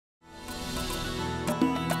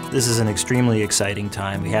This is an extremely exciting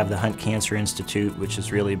time. We have the Hunt Cancer Institute, which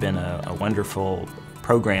has really been a wonderful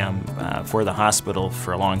program for the hospital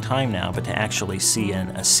for a long time now, but to actually see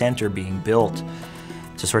a center being built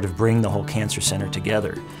to sort of bring the whole cancer center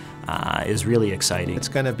together is really exciting. It's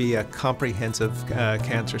going to be a comprehensive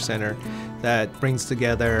cancer center that brings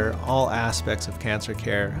together all aspects of cancer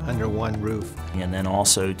care under one roof. And then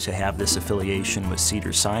also to have this affiliation with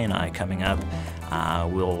Cedars-Sinai coming up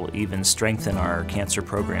will even strengthen our cancer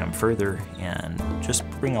program further and just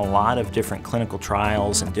bring a lot of different clinical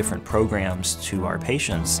trials and different programs to our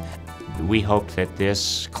patients. We hope that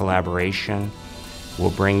this collaboration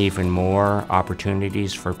will bring even more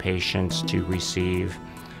opportunities for patients to receive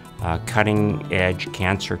cutting-edge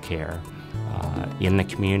cancer care in the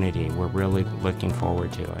community. We're really looking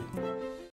forward to it.